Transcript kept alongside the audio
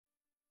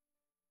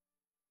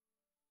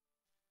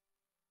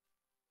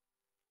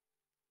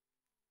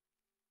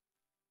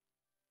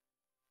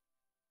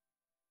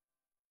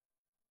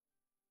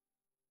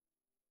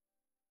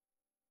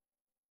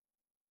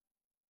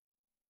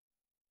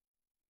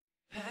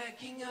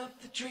Packing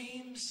up the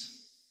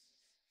dreams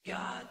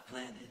God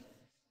planted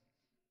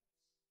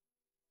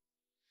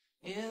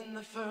in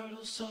the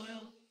fertile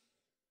soil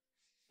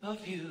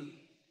of you.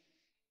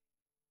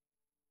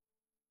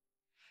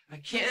 I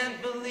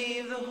can't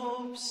believe the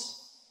hopes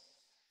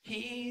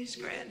He's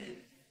granted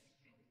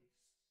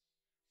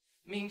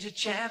means a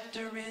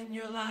chapter in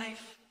your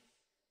life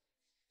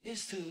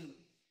is through.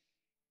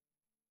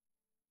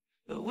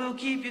 But we'll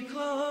keep you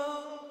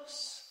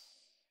close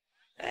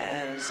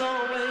as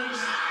always.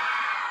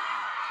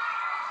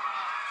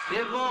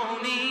 It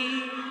won't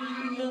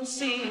even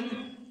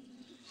seem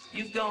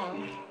you've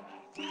gone,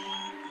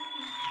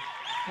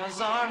 'cause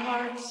our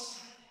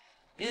hearts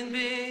in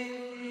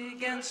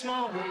big and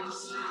small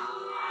ways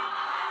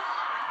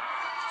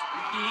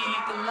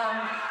keep the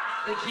love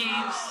that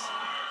keeps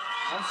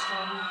us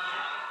strong.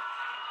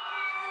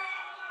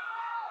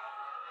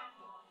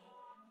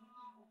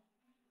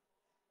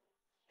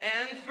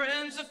 And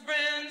friends are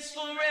friends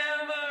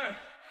forever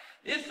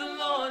if the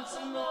Lord's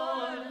the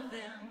Lord of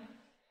them.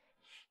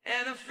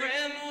 And a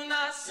friend will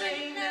not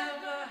say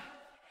never,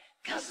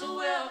 'cause the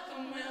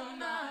welcome will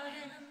not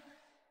end.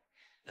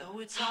 Though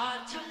it's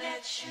hard to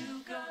let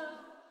you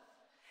go,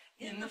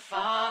 in the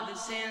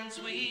Father's hands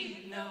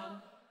we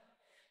know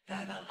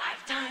that a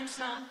lifetime's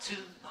not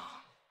too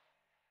long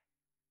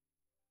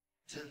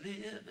to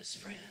live as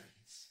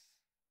friends.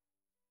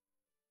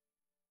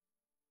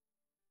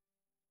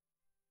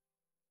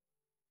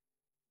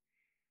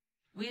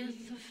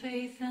 With the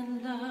faith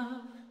and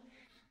love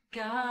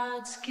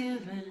God's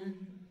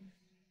given,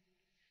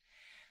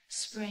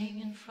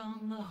 springing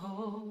from the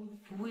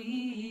hope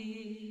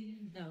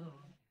we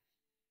know,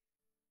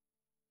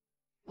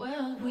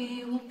 well,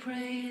 we will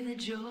pray the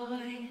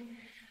joy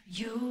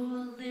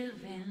you'll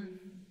live in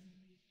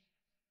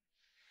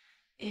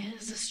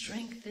is the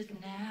strength that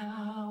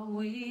now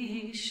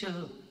we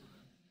show.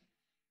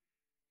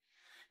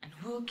 And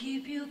we'll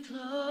keep you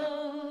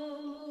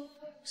close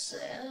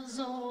as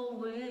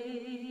always.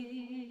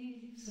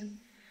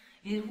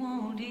 It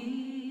won't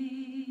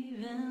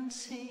even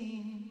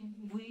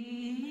seem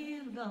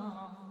we've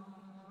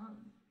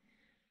gone,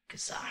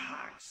 'cause our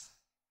hearts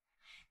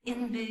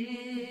in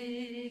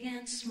big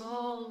and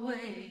small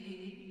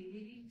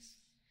ways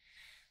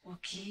will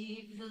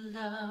keep the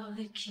love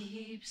that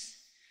keeps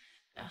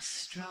us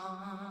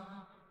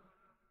strong.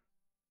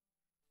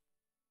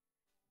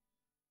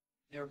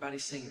 Everybody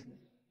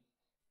sing.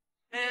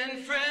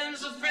 And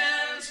friends are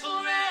friends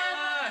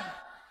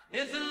forever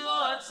if the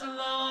Lord's the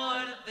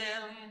Lord of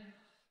them.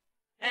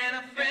 And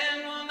a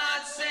friend will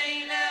not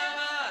say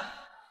never,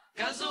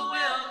 'cause the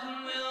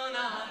welcome will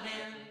not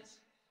end.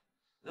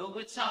 Though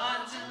it's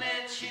hard to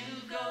let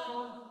you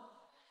go,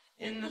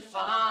 in the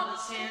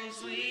Father's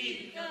hands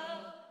we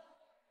know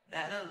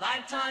that a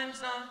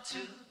lifetime's not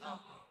too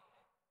long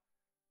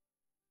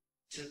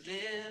to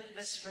live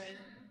as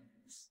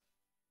friends.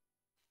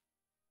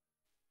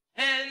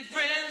 And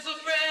friends are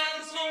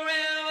friends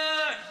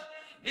forever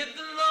if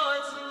the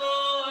Lord's the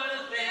Lord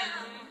of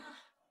them.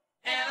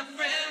 And a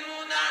friend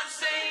will not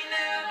say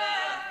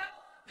never,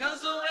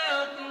 'cause the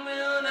welcome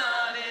will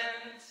not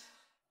end.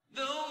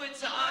 Though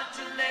it's hard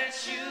to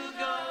let you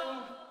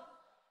go,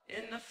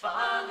 in the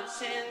Father's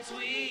hands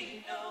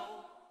we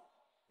know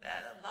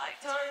that a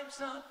lifetime's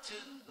not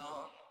too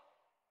long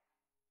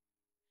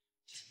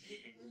to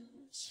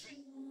live as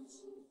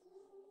friends.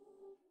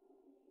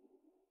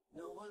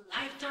 No, a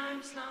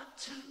lifetime's not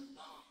too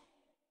long.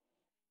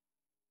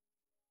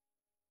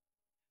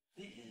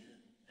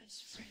 Live as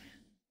friends.